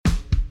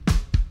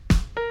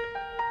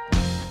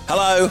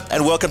Hello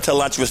and welcome to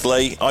Lunch with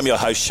Lee. I'm your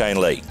host Shane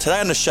Lee.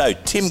 Today on the show,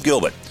 Tim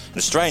Gilbert, an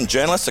Australian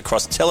journalist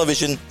across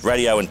television,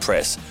 radio and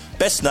press,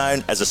 best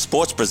known as a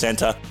sports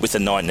presenter with the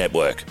Nine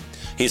Network.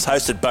 He's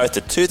hosted both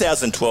the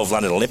 2012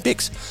 London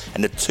Olympics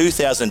and the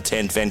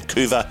 2010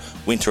 Vancouver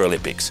Winter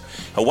Olympics.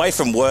 Away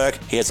from work,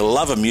 he has a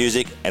love of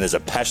music and is a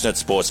passionate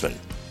sportsman.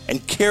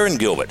 And Kieran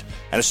Gilbert,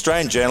 an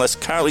Australian journalist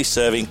currently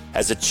serving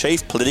as the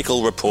chief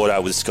political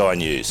reporter with Sky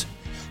News.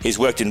 He's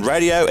worked in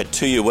radio at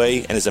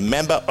 2UE and is a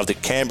member of the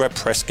Canberra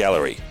Press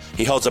Gallery.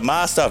 He holds a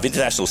Master of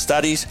International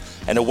Studies,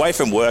 and away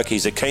from work,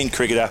 he's a keen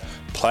cricketer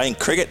playing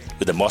cricket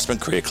with the Mossman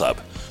Cricket Club.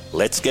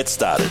 Let's get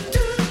started.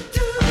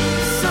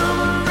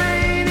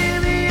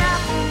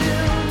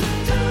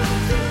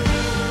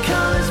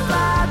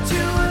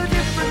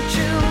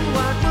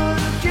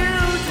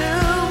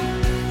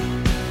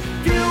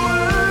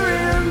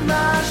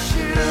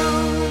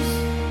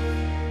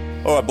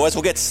 All right, boys,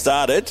 we'll get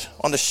started.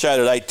 On the show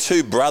today,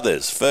 two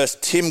brothers.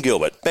 First, Tim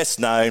Gilbert, best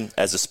known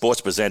as a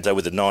sports presenter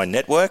with the Nine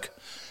Network.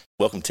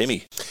 Welcome,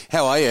 Timmy.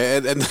 How are you?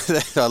 And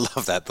I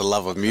love that, the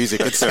love of music.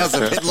 It sounds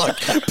a bit like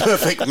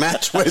Perfect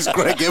Match. Where's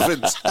Greg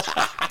Evans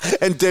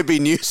and Debbie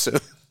Newsom?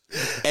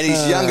 And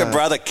his younger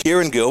brother,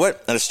 Kieran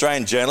Gilbert, an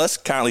Australian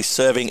journalist, currently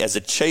serving as the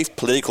chief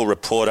political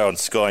reporter on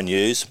Sky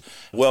News.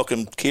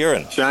 Welcome,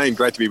 Kieran. Shane,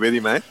 great to be with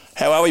you, mate.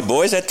 How are we,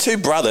 boys? Our two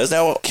brothers.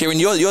 Now, Kieran,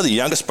 you're the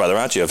youngest brother,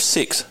 aren't you, of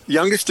six?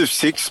 Youngest of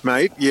six,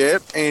 mate, yeah.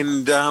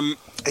 And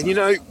you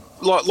know,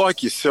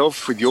 like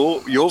yourself with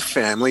your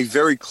family,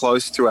 very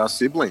close to our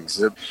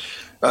siblings.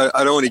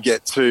 I don't want to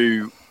get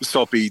too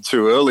soppy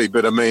too early,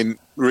 but I mean,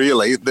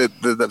 really,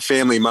 the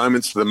family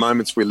moments are the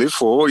moments we live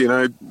for, you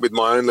know, with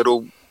my own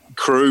little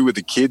crew with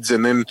the kids,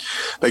 and then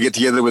they get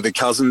together with the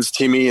cousins,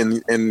 Timmy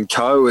and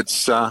Co.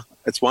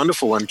 It's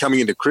wonderful, and coming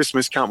into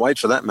Christmas, can't wait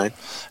for that, mate.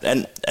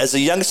 And as the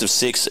youngest of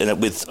six,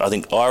 and with, I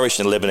think, Irish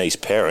and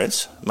Lebanese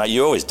parents, mate,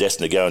 you're always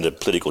destined to go into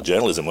political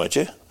journalism, weren't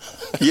you?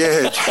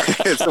 Yeah,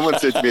 someone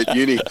said to me at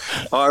uni,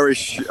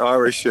 Irish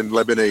and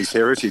Lebanese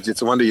heritage.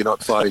 It's a wonder you're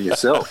not fighting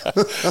yourself.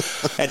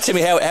 And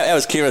Timmy, how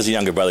was Kieran as a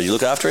younger brother? You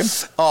look after him?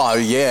 Oh,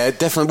 yeah,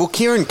 definitely. Well,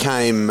 Kieran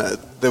came,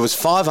 there was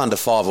 5 under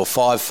 5 or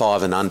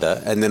 5 and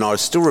under, and then I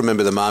still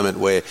remember the moment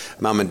where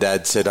Mum and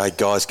Dad said, hey,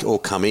 guys, all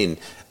come in.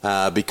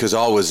 Because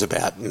I was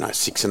about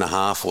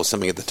 6.5 or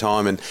something at the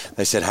time, and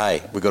they said,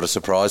 hey, we've got a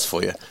surprise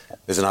for you.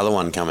 There's another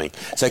one coming.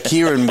 So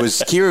Kieran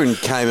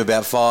came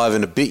about 5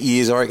 and a bit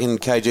years, I reckon,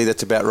 KG,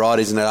 that's about right,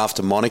 isn't it,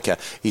 after Monica?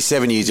 He's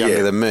 7 years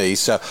younger than me.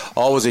 So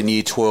I was in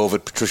year 12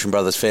 at Patrician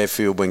Brothers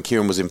Fairfield when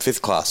Kieran was in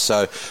 5th class.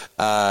 So,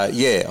 I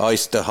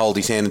used to hold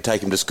his hand and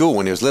take him to school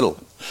when he was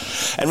little.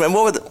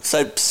 And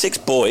so 6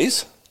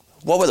 boys...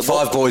 What were the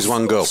 5 boys,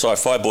 1 girl. Sorry,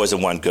 5 boys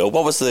and 1 girl.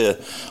 What was I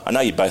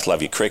know you both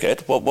love your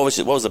cricket. What was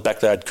the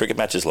backyard cricket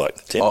matches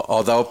like, Tim?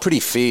 Oh, they were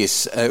pretty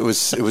fierce. It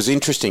was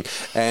interesting.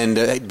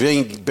 And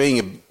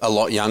being a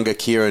lot younger,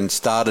 Kieran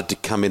started to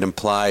come in and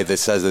play.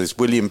 So there's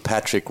William,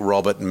 Patrick,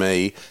 Robert,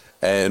 me,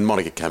 and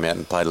Monica came out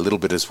and played a little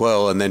bit as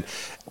well. And then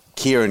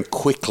Kieran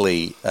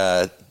quickly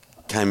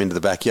came into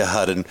the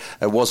backyard, and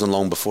it wasn't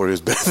long before he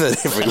was better than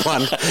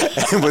everyone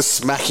and was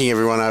smacking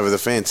everyone over the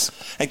fence.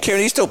 And Kieran,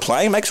 are you still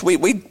playing, mate?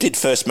 We did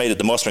first meet at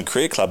the Mossman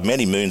Cricket Club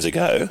many moons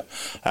ago.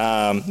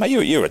 Mate,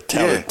 you're a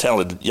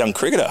talented young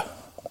cricketer.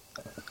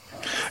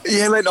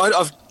 Yeah, mate,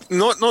 I've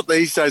not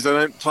these days. I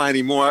don't play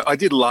anymore. I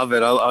did love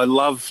it. I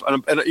love,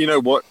 and you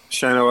know what,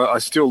 Shane, I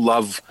still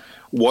love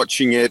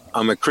watching it.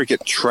 I'm a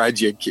cricket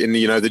tragic in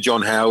the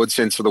John Howard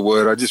sense of the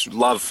word. I just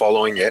love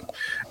following it.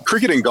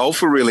 Cricket and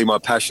golf are really my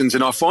passions,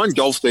 and I find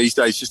golf these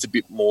days just a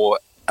bit more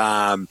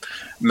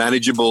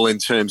manageable in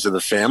terms of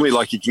the family.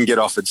 Like, you can get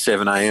off at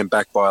 7 a.m,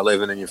 back by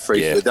 11 and you're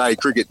free for the day.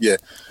 Cricket, you're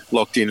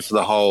locked in for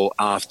the whole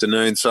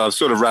afternoon. So I've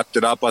sort of wrapped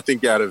it up, I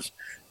think, out of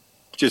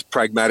just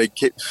pragmatic,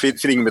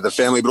 fitting with the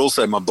family, but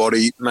also my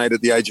body, mate,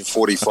 at the age of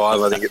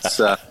 45. I think it's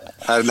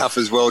had enough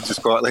as well,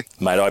 just quietly.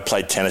 Mate, I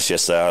played tennis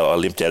yesterday. I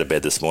limped out of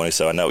bed this morning,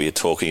 so I know what you're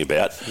talking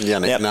about.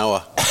 Yannick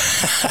Noah.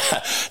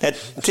 Now,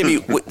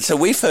 Timmy, so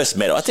we first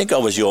met. I think I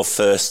was your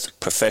first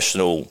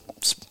professional,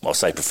 I'll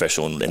say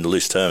professional in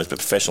loose terms, but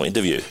professional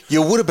interview.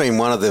 You would have been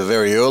one of the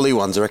very early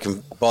ones, I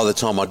reckon, by the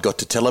time I'd got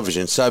to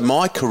television. So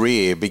my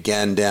career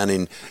began down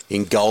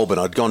in Goulburn.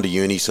 I'd gone to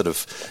uni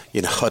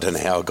I don't know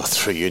how I got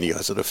through uni. I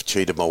sort of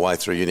cheated my way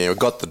through uni. I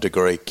got the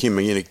degree,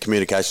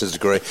 communications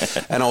degree,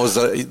 and I was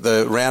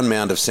the round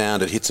mound of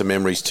sound at Hits and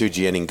Memories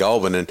 2GN in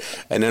Goulburn, and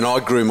then I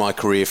grew my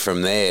career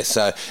from there.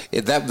 So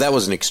that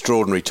was an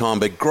extraordinary time,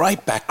 but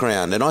great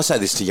background. And I say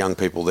this to young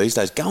people these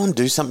days, go and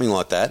do something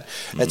like that.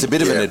 It's a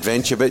bit of an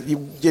adventure, but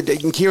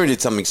Kieran did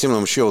something similar,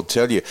 I'm sure he'll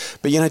tell you.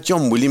 But,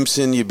 John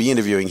Williamson, you'd be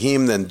interviewing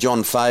him, then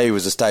John Fay, who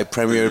was a state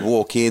premier, would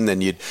walk in, then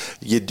you'd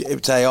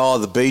say,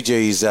 the Bee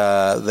Gees,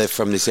 they're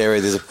from this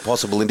area, there's a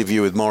possible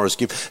interview with Morris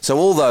Gibb. So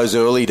all those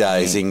early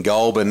days in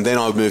Goulburn, then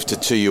I moved to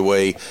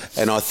 2UE,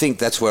 and I think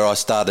that's where I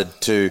started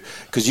to,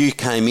 because you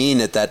came in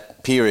at that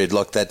period,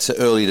 like that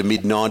early to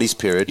mid-90s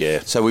period.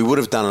 Yeah. So we would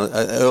have done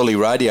an early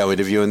radio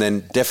interview and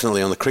then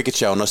definitely on the cricket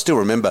show. And I still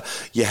remember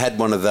you had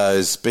one of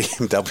those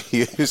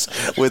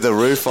BMWs with a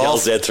roof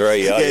off.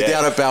 LZ3, yeah.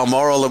 Down at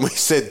Balmoral, and we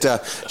said,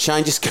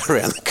 Shane, just go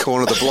around the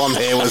corner. The blonde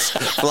hair was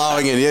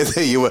flowing, and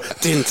there you were,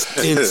 dint.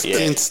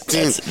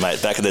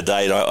 Mate, back in the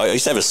day, I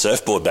used to have a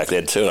surfboard back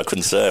then too, and I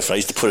couldn't surf. I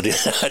used to put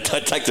it in,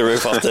 I'd take the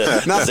roof off the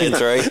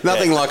Z3.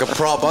 Nothing like a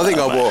prop. I think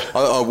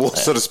I wore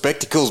sort of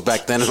spectacles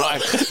back then, and I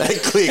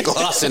had clear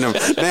glass in them.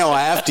 Now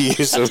I have to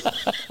use them.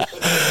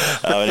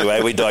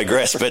 Anyway, we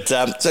digress. But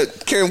so,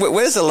 Kieran,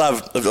 where's the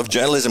love of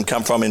journalism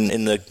come from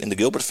in the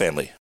Gilbert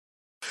family?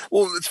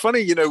 Well, it's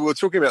funny, we were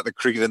talking about the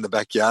cricket in the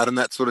backyard and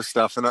that sort of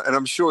stuff, and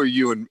I'm sure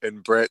you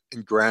and Brett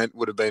and Grant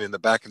would have been in the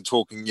back and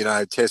talking,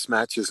 test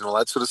matches and all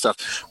that sort of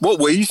stuff. What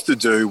we used to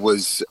do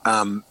was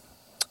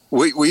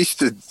we used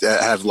to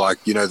have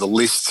the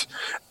list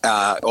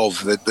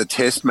of the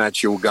test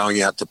match you were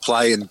going out to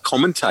play and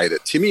commentate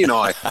it. Timmy and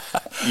I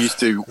used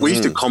to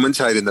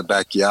commentate in the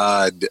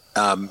backyard.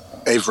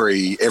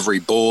 Every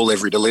ball,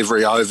 every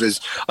delivery, overs.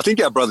 I think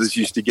our brothers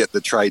used to get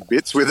the trade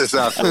bits with us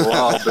after a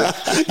while.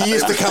 But you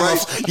used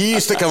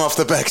to come off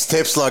the back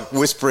steps like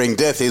whispering,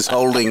 "Death is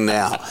holding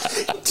now."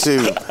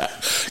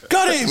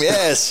 Got him,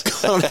 yes,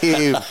 got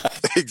him.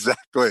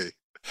 Exactly.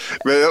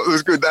 But that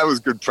was good. That was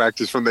good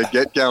practice from the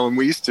get-go. And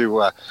we used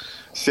to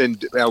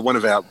send one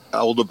of our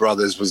older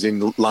brothers was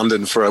in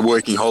London for a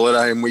working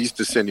holiday, and we used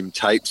to send him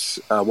tapes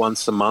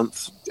once a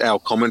month, our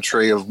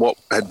commentary of what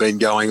had been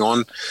going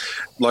on,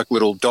 like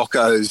little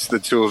docos, the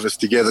two of us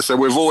together. So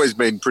we've always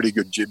been pretty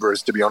good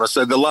gibberers, to be honest.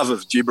 So the love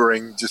of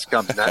gibbering just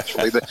comes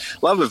naturally. The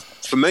love of,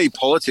 for me,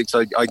 politics,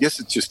 I guess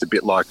it's just a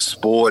bit like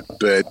sport,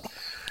 but,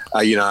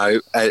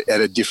 at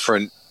a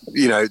different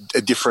a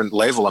different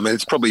level. I mean,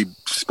 it's probably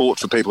sport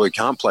for people who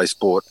can't play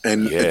sport,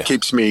 and it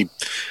keeps me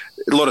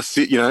a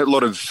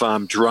lot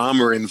of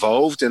drama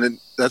involved, and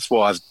that's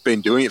why I've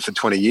been doing it for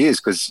 20 years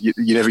because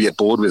you never get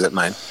bored with it,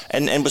 mate.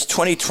 And was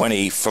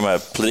 2020, from a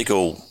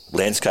political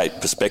landscape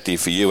perspective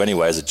for you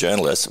anyway as a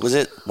journalist, was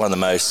it one of the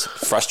most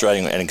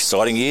frustrating and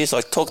exciting years?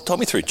 Like, talk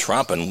me through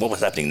Trump and what was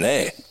happening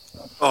there.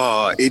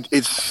 Oh,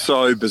 it's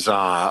so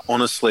bizarre,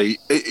 honestly.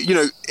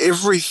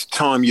 Every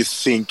time you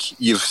think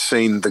you've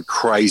seen the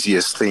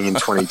craziest thing in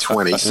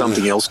 2020,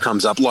 something else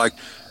comes up. Like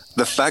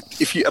the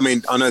fact,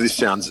 I know this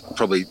sounds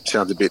a bit,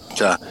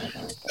 a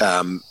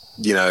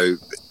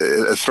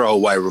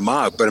throwaway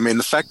remark, but I mean,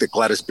 the fact that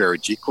Gladys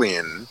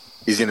Berejiklian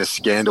is in a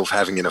scandal of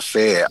having an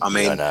affair,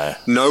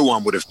 no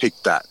one would have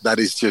picked that. That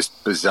is just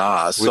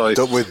bizarre.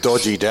 With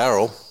Dodgy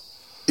Darryl.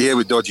 Yeah,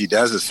 with Dodgy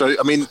Dazza. So,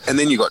 and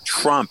then you got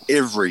Trump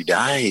every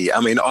day.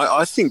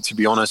 I think, to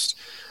be honest,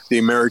 the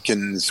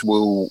Americans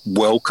will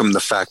welcome the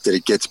fact that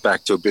it gets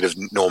back to a bit of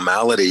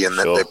normality and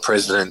that their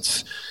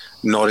president's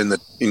not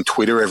in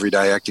Twitter every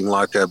day acting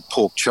like a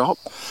pork chop.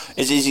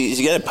 Is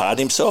he going to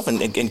pardon himself?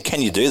 And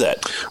can you do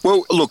that?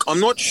 Well, look,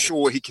 I'm not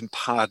sure he can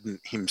pardon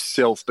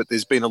himself, but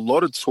there's been a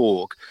lot of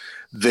talk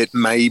that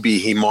maybe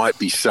he might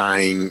be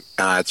saying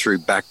through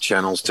back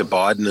channels to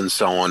Biden and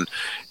so on,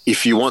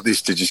 if you want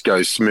this to just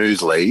go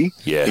smoothly,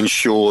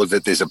 ensure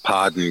that there's a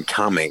pardon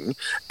coming.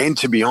 And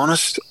to be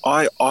honest,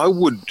 I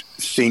would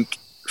think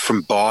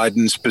from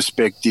Biden's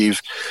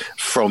perspective,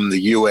 from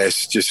the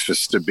US, just for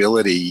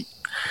stability,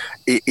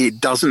 it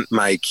doesn't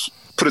make,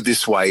 put it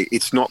this way,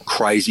 it's not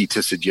crazy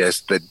to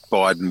suggest that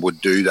Biden would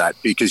do that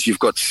because you've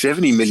got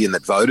 70 million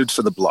that voted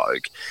for the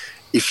bloke.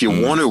 If you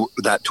want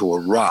that to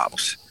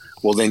erupt,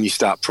 well, then you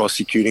start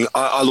prosecuting.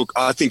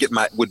 I think it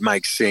would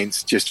make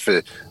sense just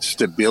for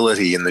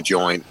stability in the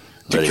joint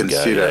to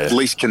at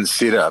least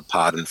consider a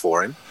pardon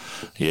for him.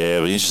 Yeah,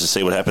 it'll be interesting to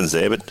see what happens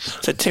there. But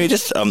so, Timmy,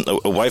 just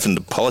away from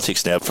the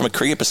politics now, from a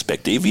cricket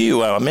perspective,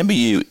 I remember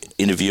you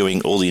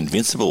interviewing all the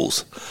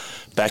Invincibles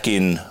back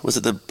in, was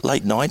it the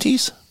late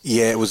 90s?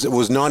 Yeah, it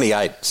was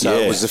 98. So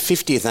it was the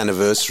 50th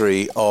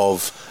anniversary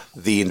of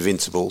the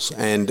Invincibles.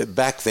 And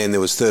back then there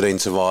was 13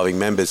 surviving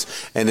members.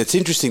 And it's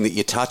interesting that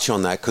you touch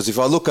on that because if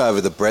I look over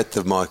the breadth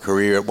of my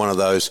career at one of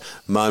those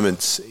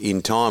moments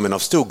in time, and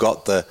I've still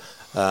got the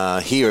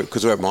here,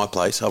 because we're at my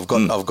place, I've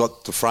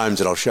got the frames,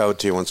 and I'll show it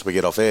to you once we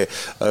get off air,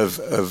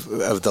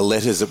 of the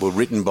letters that were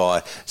written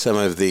by some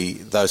of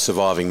those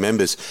surviving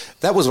members.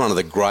 That was one of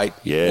the great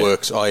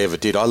works I ever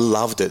did. I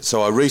loved it.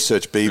 So I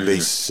researched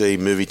BBC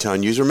Movie Tone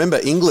News. Remember,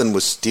 England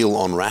was still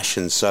on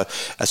rations, so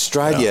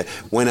Australia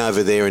went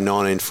over there in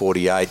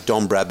 1948.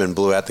 Don Bradman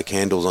blew out the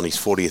candles on his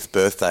 40th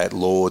birthday at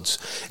Lord's,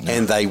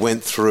 and they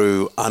went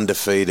through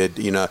undefeated.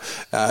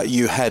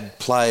 You had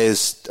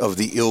players of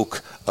the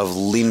ilk of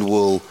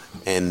Lindwall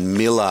and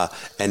Miller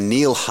and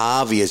Neil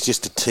Harvey as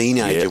just a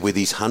teenager with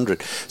his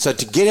 100. So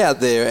to get out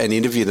there and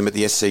interview them at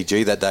the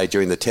SCG that day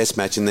during the test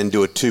match and then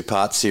do a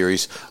 2-part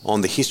series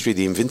on the history of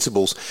the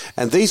Invincibles,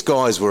 and these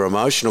guys were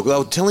emotional. They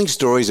were telling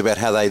stories about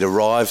how they'd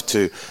arrived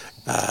to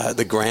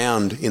the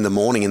ground in the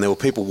morning, and there were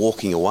people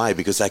walking away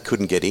because they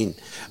couldn't get in.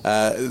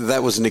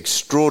 That was an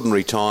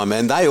extraordinary time,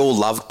 and they all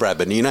loved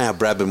Brabham. You know how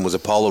Brabham was a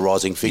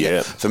polarising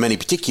figure for many,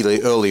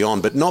 particularly early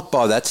on, but not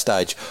by that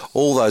stage.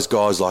 All those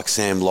guys like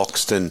Sam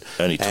Loxton,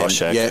 Ernie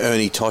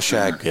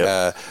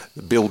Toshak,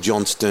 Bill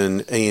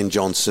Johnston, Ian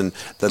Johnson,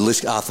 the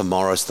list, Arthur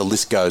Morris, the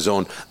list goes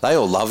on. They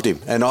all loved him.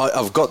 And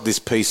I've got this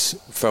piece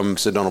from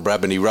Sir Donald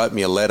Brabham. He wrote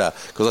me a letter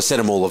because I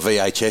sent him all a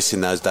VHS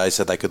in those days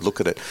so they could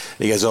look at it.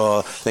 And he goes,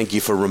 "Oh, thank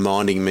you for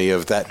reminding me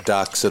of that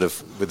duck," sort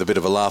of with a bit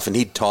of a laugh. And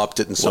he'd typed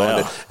it and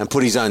signed it and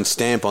put his own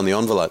stamp on the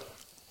envelope.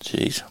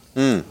 Jeez.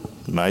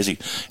 Amazing.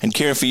 And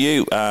Kieran, for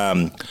you,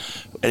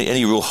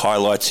 any real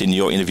highlights in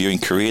your interviewing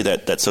career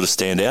that sort of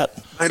stand out?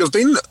 Mate, I've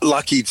been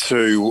lucky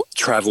to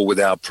travel with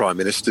our prime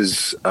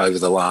ministers over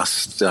the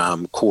last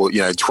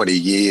 20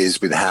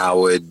 years, with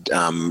Howard,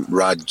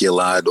 Rudd,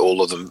 Gillard,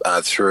 all of them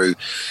through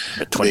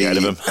 28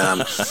 of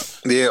them.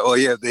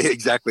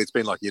 Exactly. It's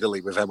been like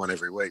Italy. We've had one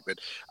every week, but.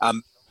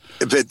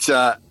 It's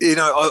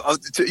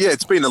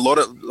been a lot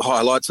of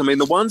highlights. I mean,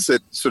 the ones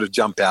that sort of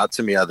jump out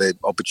to me are the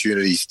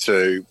opportunities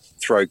to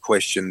throw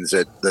questions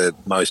at the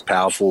most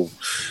powerful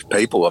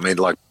people. I mean,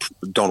 like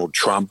Donald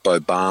Trump,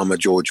 Obama,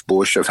 George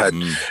Bush. I've had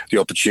the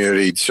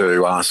opportunity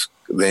to ask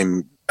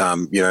them,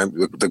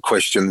 the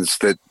questions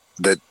that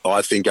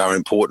I think are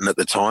important at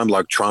the time.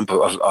 Like Trump,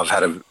 I've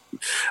had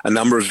a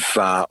number of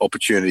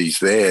opportunities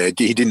there.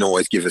 He didn't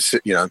always give us,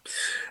 an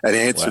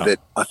answer that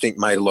I think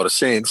made a lot of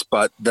sense,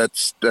 but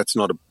that's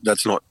not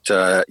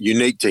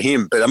unique to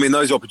him. But I mean,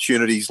 those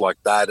opportunities like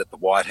that at the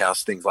White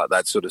House, things like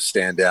that, sort of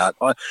stand out.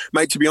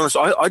 Mate, to be honest,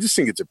 I just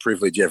think it's a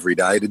privilege every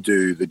day to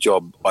do the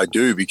job I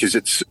do, because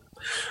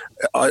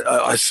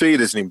I see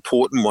it as an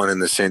important one in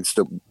the sense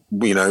that,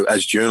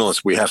 as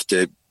journalists, we have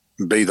to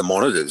be the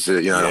monitors,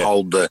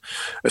 hold the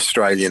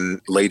Australian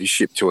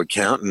leadership to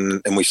account,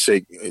 and we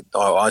seek.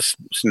 I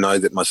know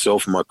that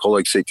myself and my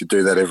colleagues seek to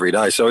do that every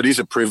day. So it is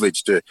a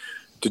privilege to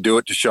do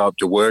it, to show up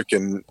to work,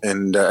 and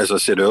as I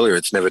said earlier,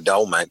 it's never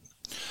dull, mate.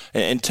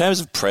 In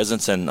terms of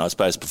presence and I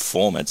suppose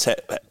performance,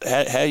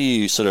 how are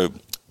you sort of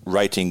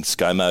rating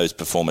ScoMo's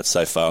performance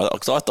so far?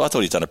 Because I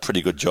thought he's done a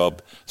pretty good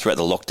job throughout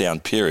the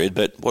lockdown period,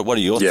 but what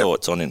are your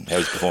thoughts on him, how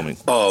he's performing?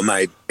 Oh,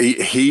 mate,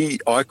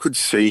 I could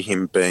see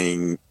him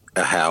being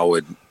a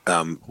Howard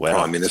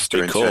Prime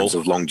Minister in terms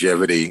of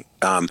longevity.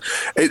 I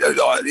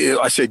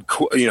said,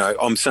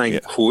 I'm saying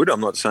could,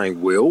 I'm not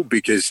saying will,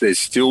 because I've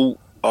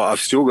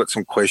still got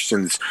some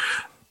questions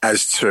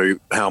as to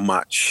how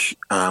much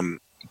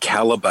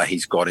calibre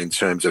he's got in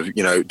terms of,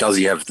 does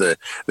he have the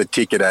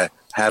ticket to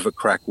have a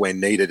crack when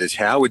needed, as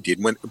Howard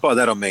did? By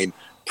that I mean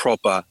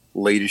proper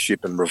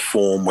leadership and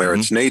reform where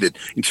it's needed.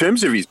 In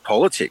terms of his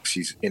politics,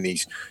 his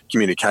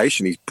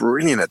communication, he's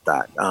brilliant at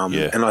that.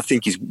 And I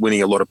think he's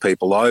winning a lot of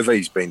people over.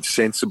 He's been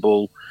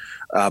sensible,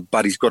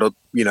 but he's got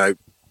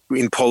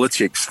in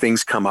politics,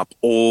 things come up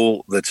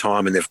all the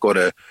time, and they've got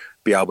to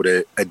be able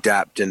to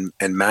adapt and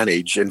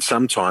manage. And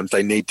sometimes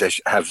they need to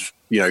have,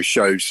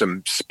 show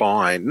some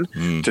spine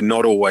to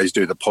not always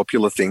do the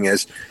popular thing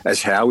as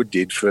Howard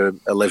did for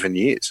 11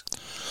 years.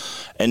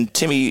 And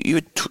Timmy,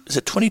 is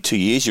it 22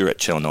 years you were at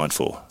Channel 9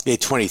 for? Yeah,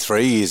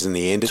 23 years in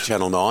the end at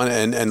Channel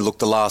 9. And look,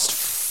 the last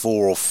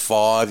 4 or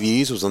 5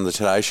 years was on the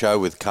Today Show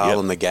with Carl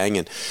and the gang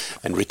and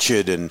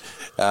Richard and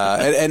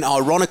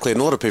ironically,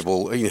 and a lot of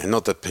people,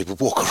 not that people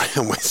walk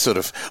around with sort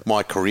of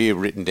my career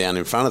written down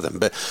in front of them,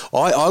 but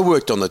I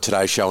worked on the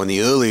Today Show in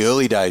the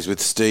early days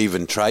with Steve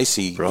and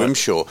Tracy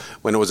Grimshaw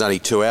when it was only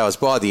 2 hours.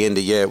 By the end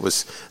of the year, it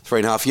was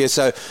 3.5 years.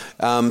 So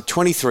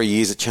 23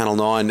 years at Channel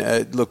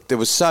 9. Look, there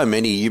was so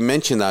many. You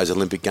mentioned those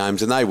Olympic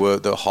Games, and they were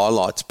the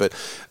highlights, but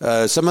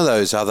some of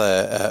those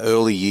other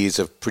early years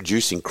of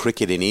producing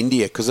cricket in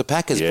India, because the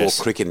Packers brought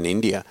cricket in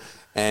India.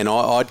 And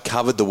I'd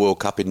covered the World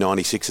Cup in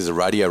 '96 as a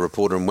radio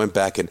reporter and went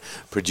back and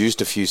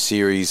produced a few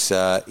series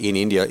in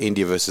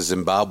India versus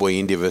Zimbabwe,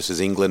 India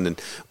versus England,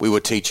 and we were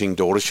teaching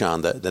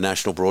Doordarshan, the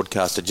national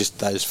broadcaster, just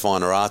those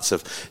finer arts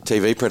of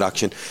TV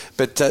production.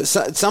 But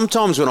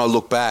sometimes when I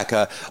look back,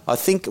 I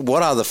think,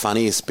 what are the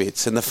funniest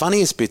bits? And the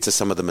funniest bits are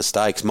some of the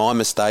mistakes, my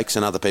mistakes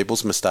and other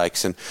people's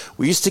mistakes. And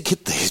we used to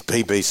get these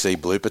BBC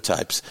blooper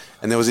tapes,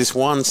 and there was this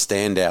one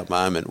standout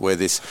moment where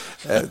this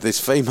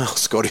female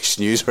Scottish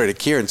newsreader,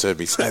 Kieran's heard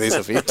me say this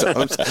a few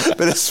times,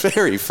 but it's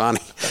very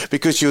funny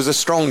because she was a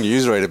strong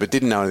newsreader but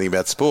didn't know anything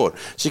about sport.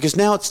 She goes,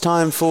 now it's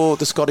time for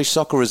the Scottish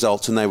soccer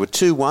results, and they were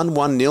 2-1,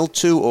 1-0,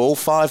 2-all,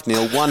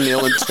 5-0,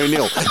 1-0 and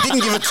 2-0.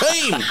 Didn't give a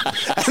team.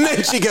 And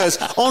then she goes,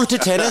 on to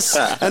tennis,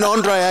 and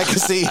Andre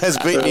Agassi has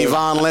beaten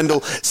Ivan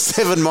Lendl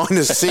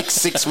 7-6,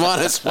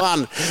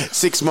 6-1,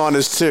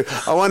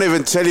 6-2. I won't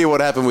even tell you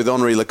what happened with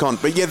Henri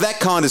Leconte, but yeah,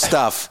 that kind of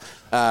stuff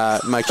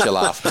makes you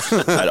laugh.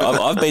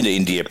 I've been to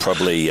India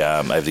probably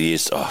over the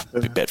years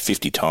about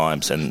 50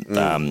 times, and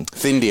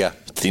Thindia,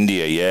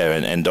 yeah,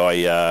 and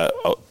I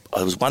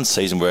was one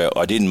season where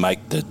I didn't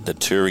make the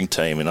touring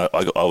team, and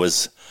I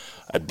was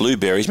at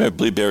Blueberries. Remember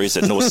Blueberries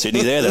at North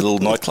Sydney there, that little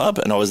nightclub,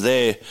 and I was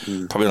there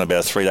probably on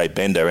about a 3-day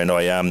bender, and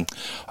I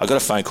got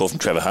a phone call from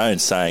Trevor Hohns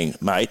saying,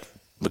 mate,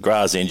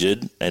 McGrath's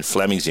injured and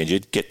Fleming's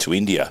injured, get to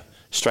India.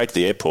 straight to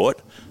the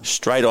airport,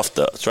 straight off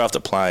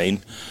the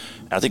plane.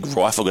 And I think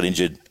Rifle got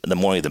injured in the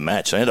morning of the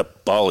match. I ended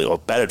up bowling. I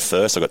batted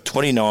first. I got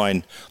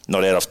 29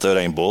 not out off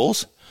 13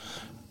 balls.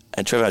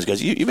 And Trevor Haynes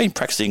goes, you've been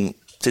practicing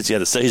since the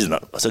end of the season. I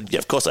said, yeah,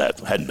 of course I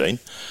hadn't been.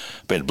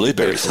 Been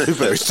Blueberries.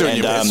 Blueberries doing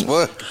your best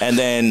work. And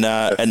then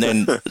I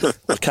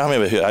can't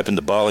remember who opened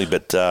the bowling,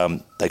 but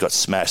they got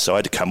smashed. So I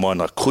had to come on.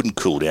 I couldn't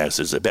cool down.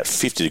 So it's about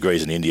 50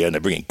 degrees in India, and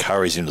they're bringing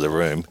curries into the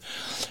room.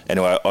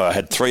 Anyway, I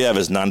had 3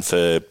 overs, none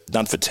for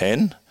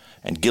 10.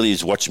 And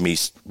Gillies watching me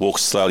walk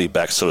slowly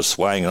back, sort of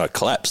swaying, and I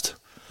collapsed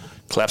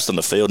on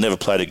the field. Never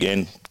played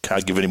again.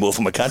 Can't give any more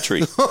for my country.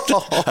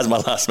 That was my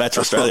last match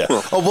for Australia.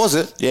 Oh, was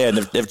it? Yeah, and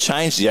they've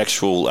changed the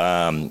actual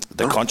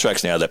the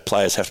contracts now that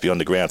players have to be on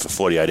the ground for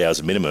 48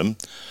 hours minimum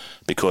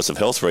because of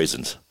health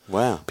reasons.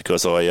 Wow.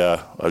 Because I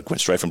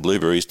went straight from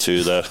Blueberries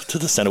to the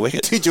centre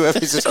wicket. Did you ever?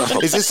 Is this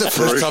the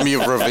first time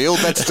you've revealed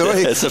that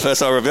story? It's the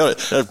first time I revealed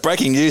it.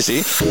 Breaking news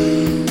here.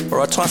 All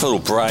right, time for a little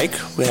break.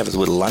 We have a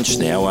little lunch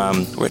now.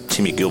 We're at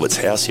Timmy Gilbert's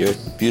house here.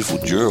 Beautiful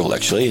Dural,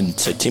 actually. And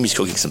so Timmy's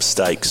cooking some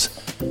steaks.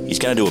 He's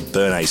going to do a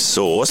Béarnaise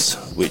sauce,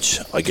 which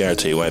I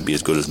guarantee won't be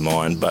as good as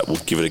mine, but we'll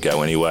give it a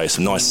go anyway.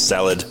 Some nice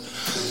salad.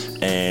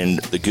 And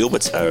the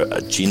Gilberts are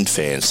a gin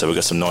fan, so we've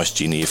got some nice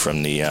gin here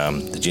from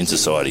the Gin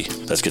Society.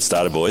 Let's get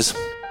started, boys.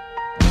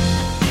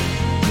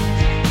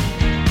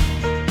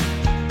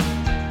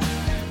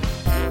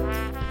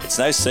 It's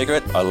no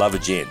secret, I love a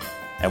gin.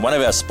 And one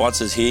of our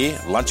sponsors here,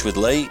 Lunch with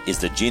Lee, is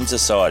the Gin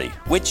Society,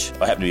 which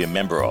I happen to be a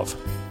member of.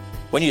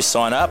 When you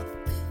sign up,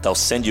 they'll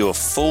send you a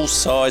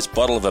full-size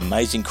bottle of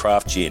amazing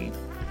craft gin,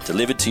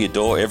 delivered to your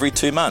door every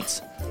 2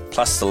 months,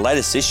 plus the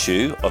latest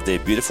issue of their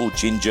beautiful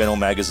Gin Journal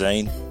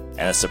magazine,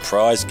 and a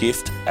surprise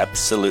gift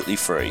absolutely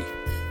free.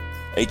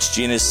 Each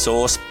gin is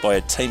sourced by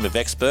a team of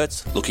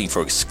experts looking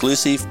for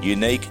exclusive,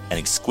 unique and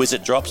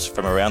exquisite drops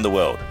from around the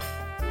world.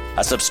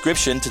 A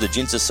subscription to the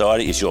Gin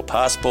Society is your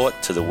passport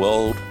to the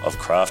world of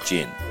craft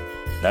gin.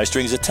 No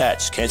strings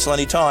attached. Cancel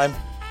any time.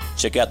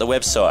 Check out the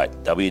website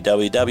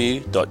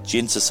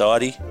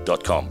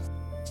www.ginsociety.com.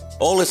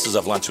 All listeners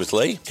of Lunch with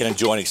Lee can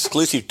enjoy an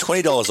exclusive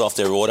 $20 off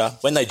their order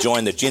when they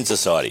join the Gin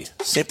Society.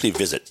 Simply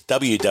visit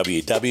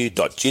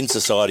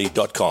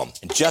www.ginsociety.com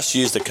and just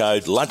use the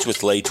code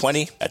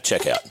LunchWithLee20 at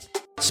checkout.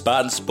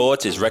 Spartan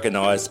Sports is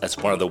recognised as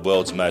one of the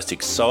world's most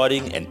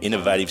exciting and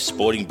innovative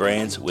sporting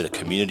brands with a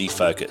community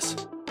focus.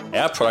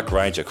 Our product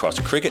range across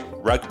cricket,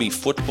 rugby,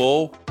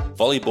 football,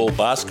 volleyball,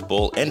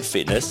 basketball and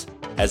fitness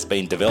has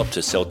been developed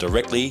to sell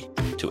directly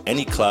to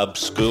any club,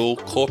 school,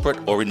 corporate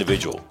or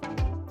individual.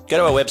 Go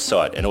to our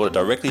website and order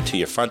directly to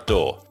your front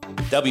door,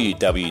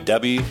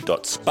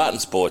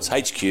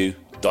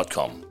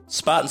 www.spartansportshq.com.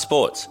 Spartan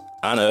Sports,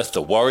 unearth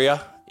the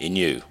warrior in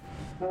you.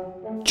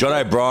 John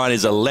O'Brien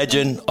is a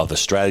legend of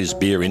Australia's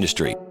beer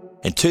industry.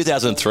 In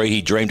 2003, he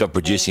dreamed of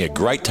producing a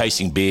great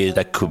tasting beer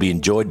that could be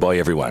enjoyed by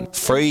everyone,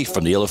 free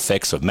from the ill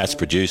effects of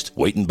mass-produced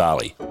wheat and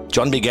barley.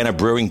 John began a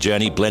brewing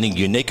journey blending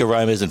unique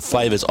aromas and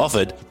flavours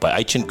offered by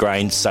ancient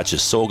grains such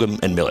as sorghum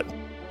and millet.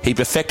 He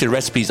perfected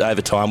recipes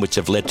over time which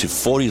have led to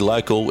 40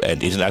 local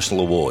and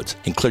international awards,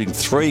 including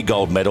 3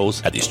 gold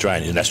medals at the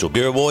Australian International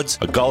Beer Awards,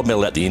 a gold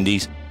medal at the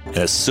Indies, and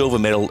a silver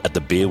medal at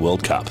the Beer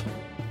World Cup.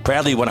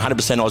 Proudly 100%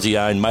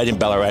 Aussie-owned, made in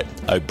Ballarat,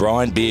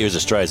 O'Brien Beer is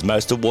Australia's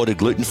most awarded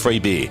gluten-free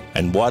beer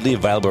and widely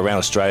available around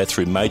Australia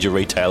through major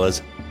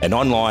retailers and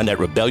online at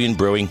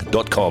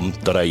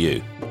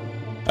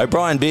rebellionbrewing.com.au.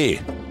 O'Brien Beer,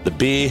 the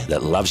beer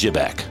that loves you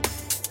back.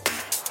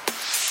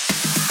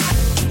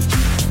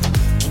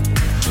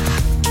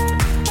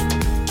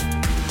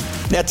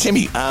 Now,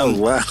 Timmy,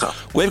 wow.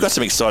 We've got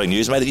some exciting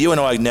news, mate. You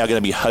and I are now going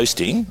to be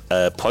hosting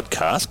a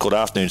podcast called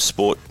Afternoon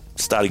Sport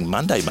starting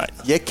Monday, mate.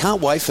 Yeah,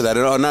 can't wait for that.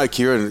 And I know,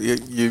 Kieran,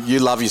 you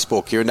love your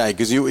sport, Kieran, don't you?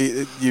 Because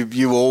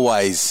you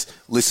always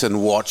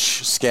listen,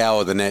 watch,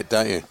 scour the net,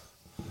 don't you?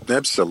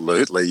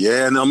 Absolutely,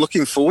 yeah. And I'm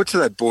looking forward to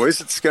that,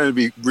 boys. It's going to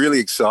be really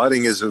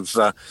exciting as of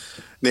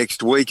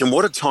next week. And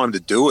what a time to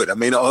do it. I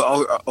mean,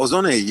 I was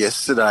on here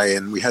yesterday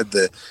and we had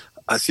the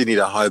Sydney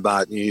to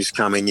Hobart news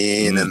coming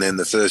in and then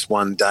the first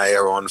one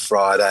dayer on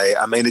Friday.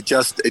 I mean, it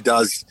does...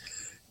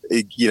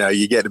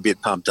 you get a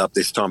bit pumped up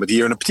this time of the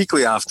year, and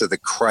particularly after the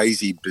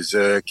crazy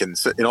berserk and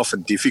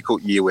often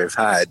difficult year we've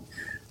had.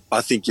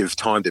 I think you've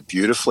timed it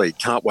beautifully.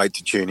 Can't wait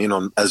to tune in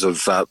on as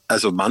of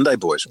Monday,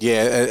 boys.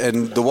 Yeah,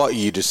 and what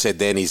you just said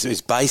then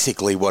is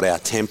basically what our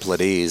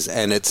template is,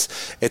 and it's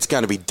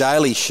going to be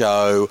daily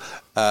show.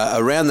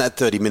 Around that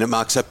 30-minute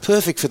mark, so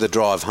perfect for the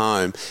drive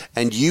home,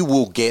 and you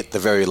will get the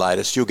very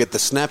latest. You'll get the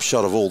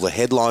snapshot of all the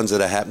headlines that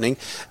are happening,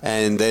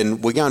 and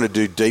then we're going to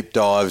do deep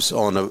dives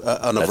on a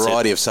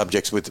variety of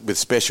subjects with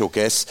special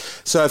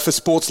guests. So for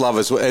sports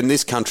lovers, and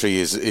this country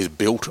is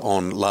built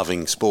on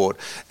loving sport,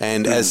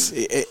 and as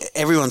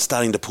everyone's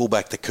starting to pull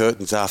back the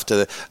curtains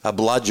after a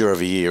bludger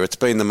of a year, it's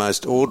been the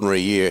most ordinary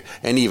year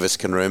any of us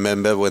can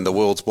remember when the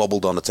world's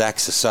wobbled on its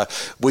axis. So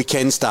we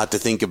can start to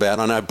think about,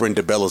 I know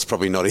Brenda Bella's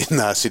probably not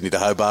in Sydney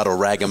to Hobart or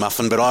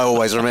Ragamuffin, but I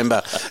always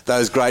remember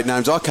those great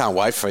names. I can't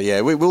wait for it.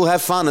 Yeah, we'll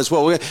have fun as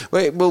well. We'll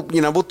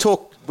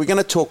talk. We're going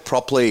to talk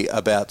properly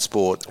about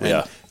sport.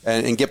 And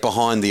and get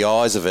behind the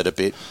eyes of it a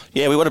bit.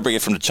 Yeah, we want to bring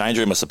it from the change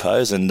room, I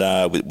suppose, and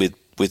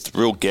with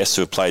real guests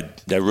who have played,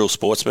 real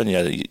sportsmen.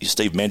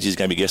 Steve Menzies is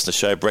going to be guest on the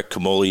show, Brett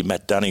Kamali,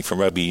 Matt Dunning from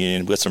Rugby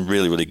Union. We've got some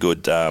really, really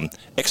good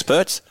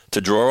experts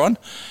to draw on.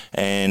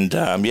 And,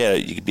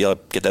 you could be able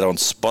to get that on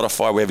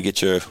Spotify, wherever you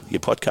get your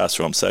podcast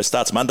from. So it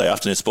starts Monday,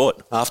 Afternoon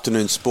Sport.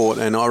 Afternoon Sport,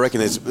 and I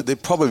reckon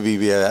there'd probably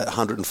be about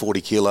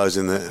 140 kilos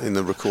in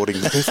the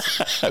recording booth.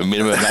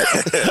 Minimum, mate.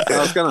 I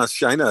was going to ask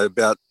Shano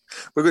about,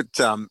 we've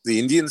got the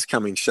Indians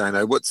coming,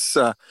 Shano. What's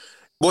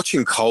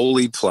watching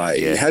Kohli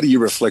play, Yeah. how do you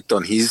reflect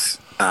on his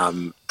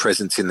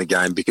presence in the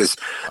game? Because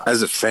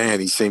as a fan,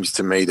 he seems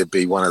to me to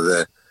be one of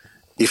the,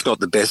 if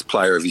not the best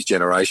player of his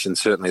generation,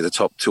 certainly the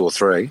top 2 or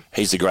 3.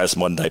 He's the greatest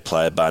modern-day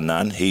player, bar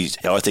none.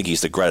 I think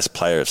he's the greatest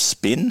player of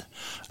spin,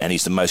 and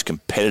he's the most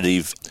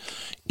competitive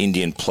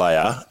Indian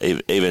player,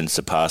 even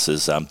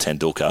surpasses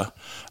Tendulkar,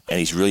 and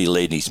he's really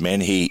leading his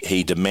men.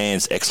 He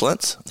demands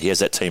excellence. He has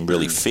that team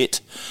really fit.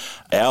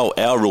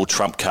 Our real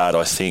trump card,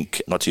 I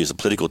think, not to use a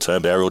political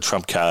term, but our real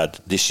trump card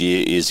this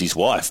year is his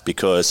wife,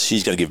 because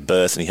she's going to give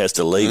birth and he has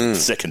to leave the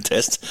second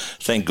test.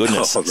 Thank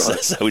goodness. Oh, right.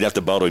 So we'd have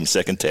to bowl to him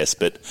second test.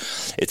 But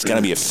it's going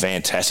to be a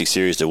fantastic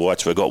series to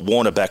watch. We've got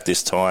Warner back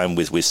this time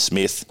with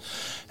Smith,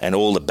 and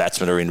all the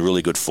batsmen are in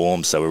really good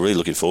form, so we're really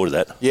looking forward to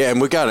that. Yeah, and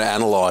we're going to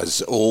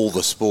analyse all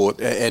the sport,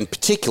 and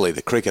particularly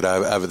the cricket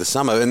over the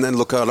summer. And then,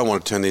 look, I don't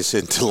want to turn this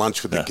into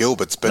lunch with the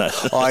Gilberts,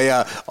 but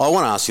I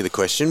want to ask you the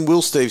question,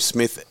 will Steve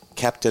Smith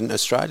captain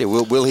Australia?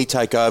 Will he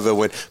take over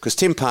because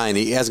Tim Payne,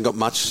 he hasn't got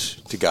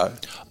much to go?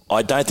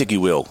 I don't think he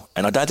will,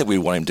 and I don't think we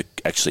want him to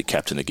actually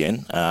captain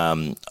again.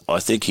 I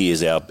think he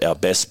is our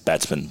best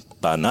batsman,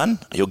 bar none.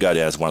 He'll go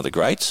down as one of the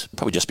greats,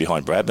 probably just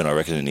behind Bradman, I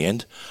reckon, in the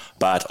end.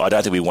 But I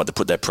don't think we want to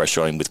put that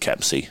pressure on him with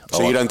captaincy.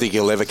 So you don't think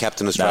he'll ever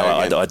captain Australia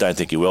again? No, I don't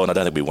think he will, and I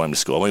don't think we want him to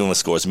score. We want him to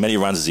score as many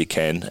runs as he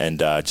can and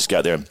just go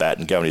out there and bat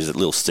and go in his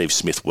little Steve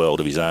Smith world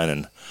of his own,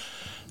 and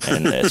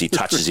as he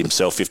touches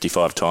himself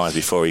 55 times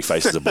before he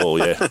faces the ball,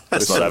 that's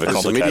not overcomplicated.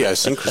 There's some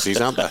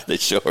idiosyncrasies, aren't there? It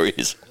sure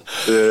is.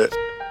 Yeah.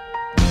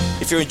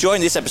 If you're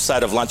enjoying this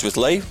episode of Lunch with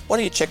Lee, why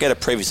don't you check out a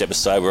previous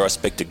episode where I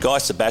speak to Guy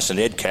Sebastian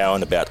and Ed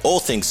Cowan about all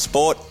things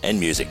sport and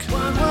music.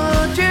 What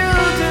would you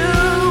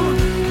do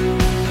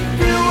if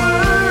you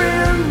were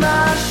in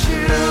my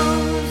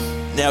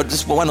shoes? Now,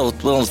 just one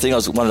little thing I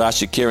wanted to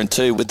ask you, Kieran,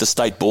 too, with the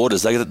state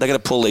borders. They're going to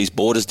pull these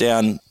borders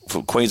down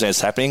for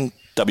Queensland's happening.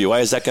 WA,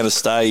 is that going to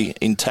stay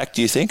intact,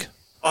 do you think?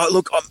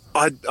 Look,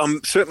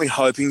 I'm certainly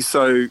hoping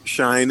so,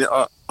 Shane.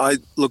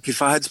 Look,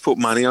 if I had to put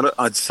money on it,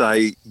 I'd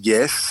say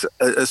yes.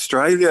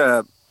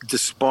 Australia,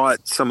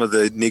 despite some of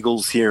the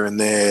niggles here and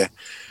there,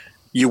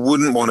 you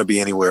wouldn't want to be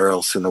anywhere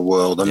else in the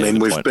world. I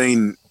mean,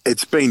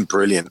 it's been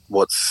brilliant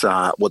what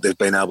they've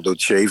been able to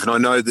achieve. And I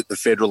know that the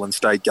federal and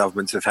state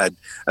governments have had,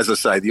 as I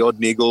say, the odd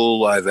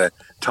niggle over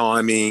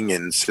timing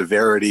and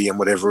severity and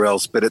whatever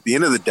else. But at the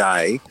end of the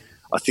day,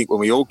 I think when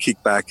we all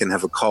kick back and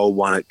have a cold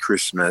one at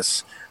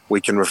Christmas, we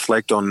can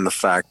reflect on the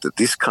fact that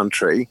this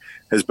country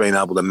has been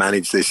able to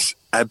manage this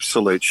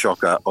absolute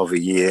shocker of a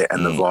year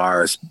and the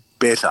virus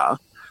better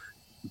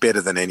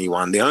than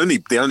anyone. The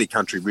only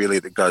country really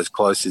that goes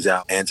close is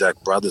our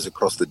Anzac brothers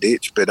across the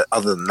ditch. But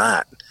other than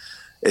that,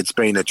 it's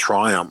been a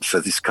triumph for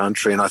this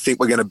country. And I think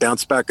we're going to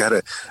bounce back. I had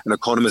an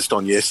economist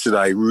on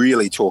yesterday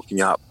really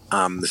talking up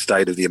the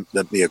state of the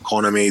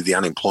economy. The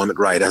unemployment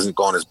rate hasn't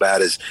gone as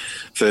bad as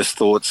first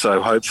thought.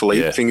 So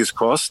hopefully, fingers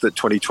crossed, that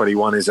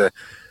 2021 is a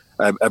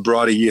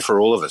brighter year for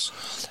all of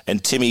us.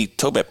 And Timmy,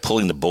 talk about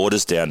pulling the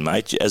borders down,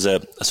 mate. As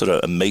a sort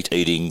of a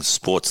meat-eating,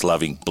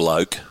 sports-loving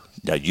bloke,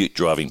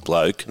 ute-driving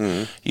bloke,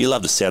 you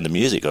love the sound of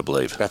music, I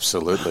believe.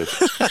 Absolutely.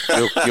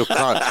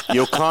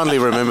 You'll kindly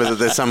remember that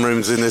there's some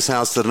rooms in this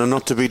house that are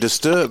not to be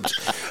disturbed.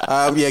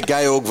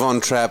 Georg von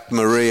Trapp,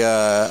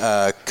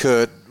 Maria,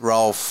 Kurt,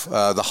 Rolf,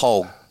 the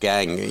whole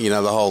gang,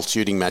 the whole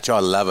shooting match. I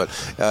love it.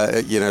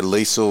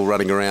 Liesel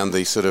running around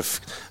the sort of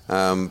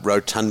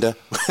rotunda.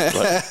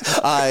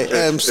 I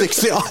am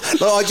 60.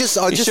 I just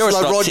sure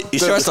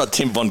it's not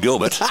Tim Von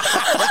Gilbert?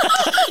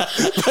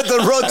 But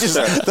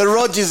the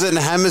Rogers and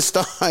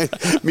Hammerstein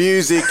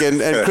music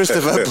and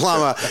Christopher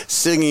Plummer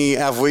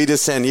singing Auf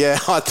Wiedersehen. Yeah,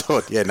 I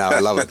thought, I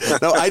love it.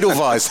 No,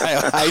 Edelweiss.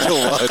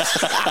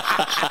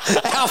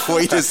 Auf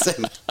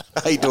Wiedersehen.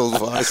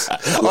 Edelweiss.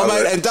 Oh,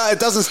 mate, and it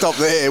doesn't stop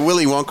there.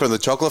 Willy Wonka and the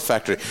Chocolate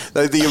Factory.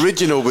 The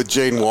original with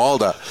Gene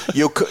Wilder.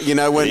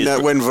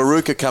 When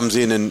Veruca comes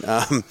in and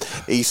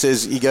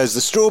he goes,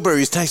 the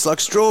strawberries taste like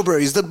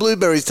strawberries, the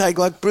blueberries taste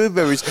like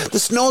blueberries, the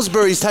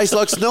snozzberries taste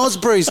like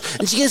snozzberries.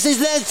 And she goes, is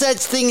there such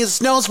thing as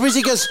snozzberries?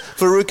 He goes,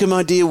 Veruca,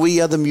 my dear,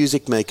 we are the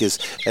music makers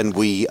and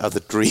we are the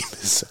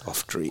dreamers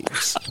of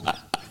dreams.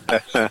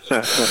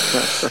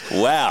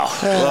 Wow.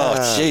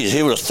 Oh, geez,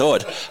 who would have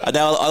thought?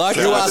 Now, I like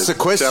you asked the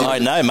question. I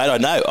know, mate, I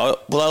know.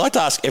 I like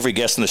to ask every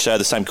guest on the show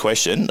the same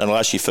question, and I'll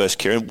ask you first,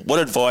 Kieran. What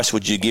advice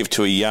would you give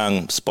to a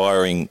young,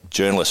 aspiring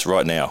journalist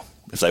right now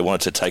if they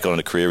wanted to take on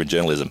a career in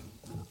journalism?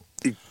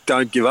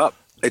 Don't give up.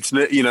 It's,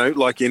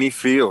 like any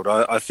field.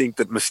 I think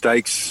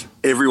that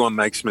everyone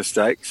makes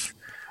mistakes.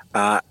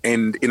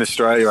 And in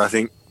Australia, I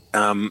think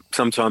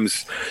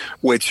sometimes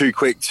we're too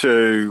quick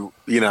to,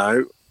 we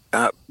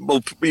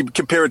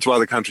compare it to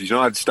other countries.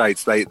 United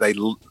States,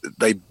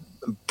 they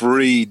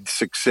breed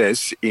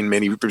success in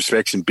many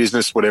respects, in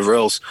business, whatever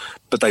else,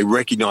 but they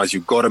recognise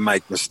you've got to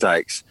make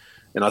mistakes.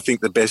 And I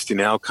think the best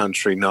in our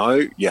country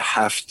know you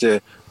have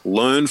to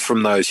learn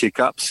from those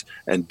hiccups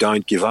and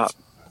don't give up.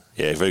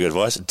 Yeah, very good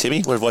advice.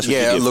 Timmy, what advice would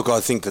you give? Look, I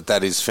think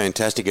that is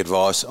fantastic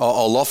advice.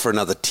 I'll offer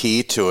another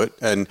tier to it,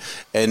 and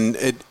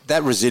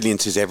that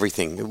resilience is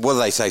everything. What do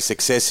they say?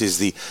 Success is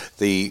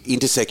the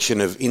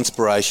intersection of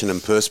inspiration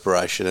and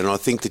perspiration, and I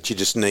think that you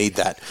just need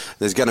that.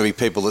 There's going to be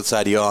people that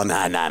say to you, "Oh,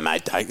 no,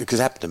 mate," because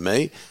it happened to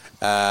me.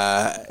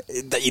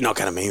 That you're not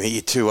going to mean it.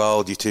 You're too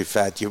old. You're too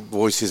fat. Your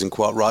voice isn't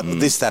quite right. But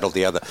this, that, or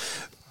the other.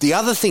 The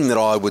other thing that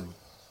I would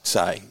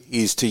say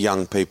is to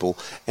young people,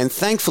 and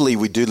thankfully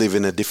we do live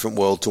in a different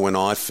world to when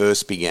I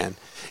first began,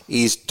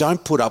 is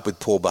don't put up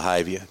with poor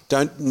behaviour.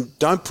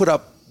 Don't put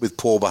up with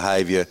poor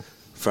behaviour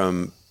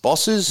from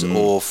bosses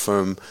or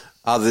from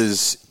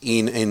others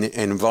in an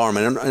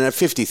environment. And at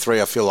 53,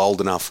 I feel old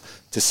enough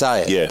to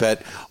say it. Yeah.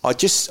 But I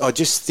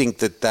just think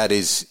that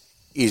is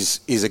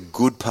a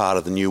good part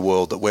of the new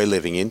world that we're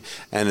living in,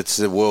 and it's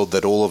the world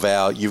that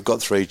you've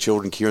got 3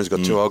 children, Kieran's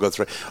got 2, I've got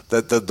 3,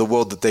 the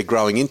world that they're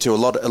growing into. A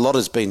lot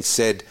has been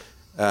said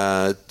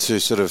to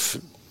sort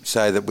of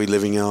say that we're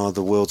living,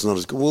 the world's not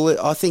as good.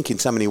 Well, I think in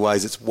so many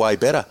ways it's way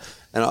better.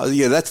 And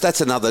that's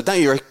another. Don't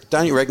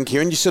you reckon,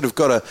 Kieran? You sort of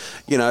got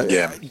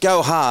to,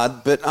 go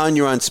hard, but own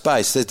your own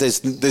space.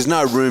 There's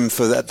no room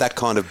for that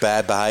kind of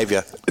bad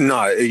behaviour.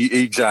 No,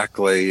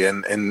 exactly,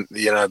 and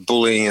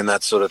bullying and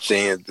that sort of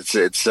thing.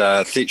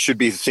 It should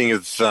be a thing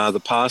of the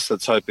past.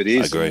 Let's hope it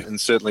is. I agree. And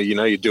certainly,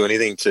 you do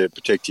anything to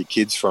protect your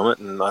kids from it.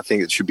 And I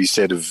think it should be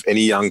said of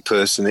any young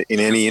person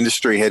in any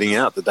industry heading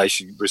out that they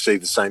should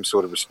receive the same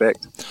sort of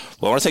respect.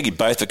 Well, I want to thank you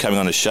both for coming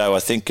on the show. I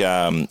think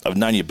I've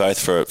known you both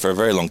for a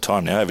very long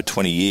time now, over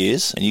 20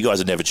 years, and you guys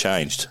have never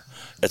changed.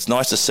 It's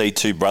nice to see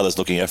 2 brothers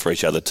looking out for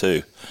each other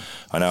too.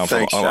 I know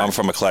I'm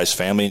from a close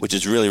family, which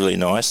is really, really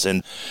nice.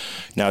 And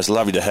it's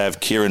lovely to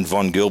have Kieran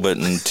Von Gilbert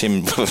and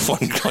Tim Von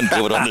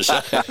Gilbert on the show.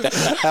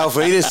 Auf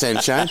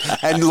Wiedersehen, Shane.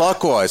 And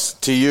likewise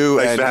to you.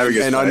 Thanks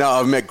and I know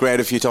I've met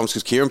Grant a few times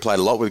because Kieran played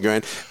a lot with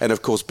Grant. And,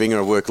 of course, Binger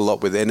I work a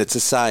lot with. And it's the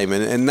same.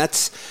 And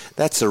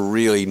that's a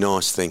really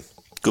nice thing.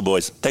 Good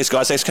boys. Thanks,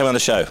 guys. Thanks for coming on the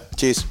show.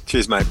 Cheers.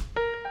 Cheers, mate.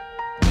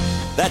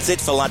 That's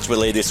it for Lunch with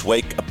Lee this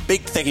week. A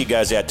big thank you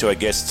goes out to our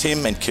guests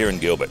Tim and Kieran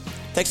Gilbert.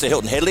 Thanks to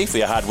Hilton Headley for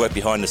your hard work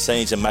behind the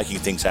scenes and making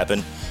things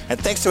happen. And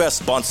thanks to our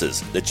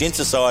sponsors, the Gin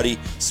Society,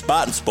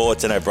 Spartan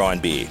Sports and O'Brien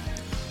Beer.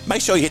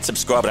 Make sure you hit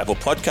subscribe at Apple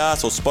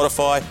Podcasts or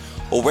Spotify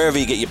or wherever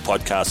you get your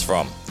podcasts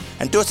from.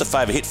 And do us a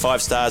favour, hit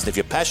 5 stars, and if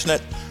you're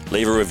passionate,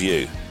 leave a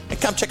review.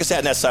 And come check us out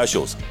on our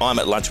socials. I'm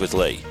at Lunch with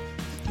Lee.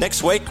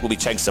 Next week, we'll be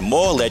chatting some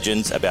more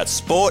legends about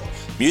sport,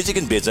 music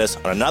and business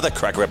on another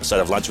cracker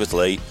episode of Lunch with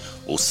Lee.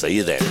 We'll see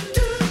you then.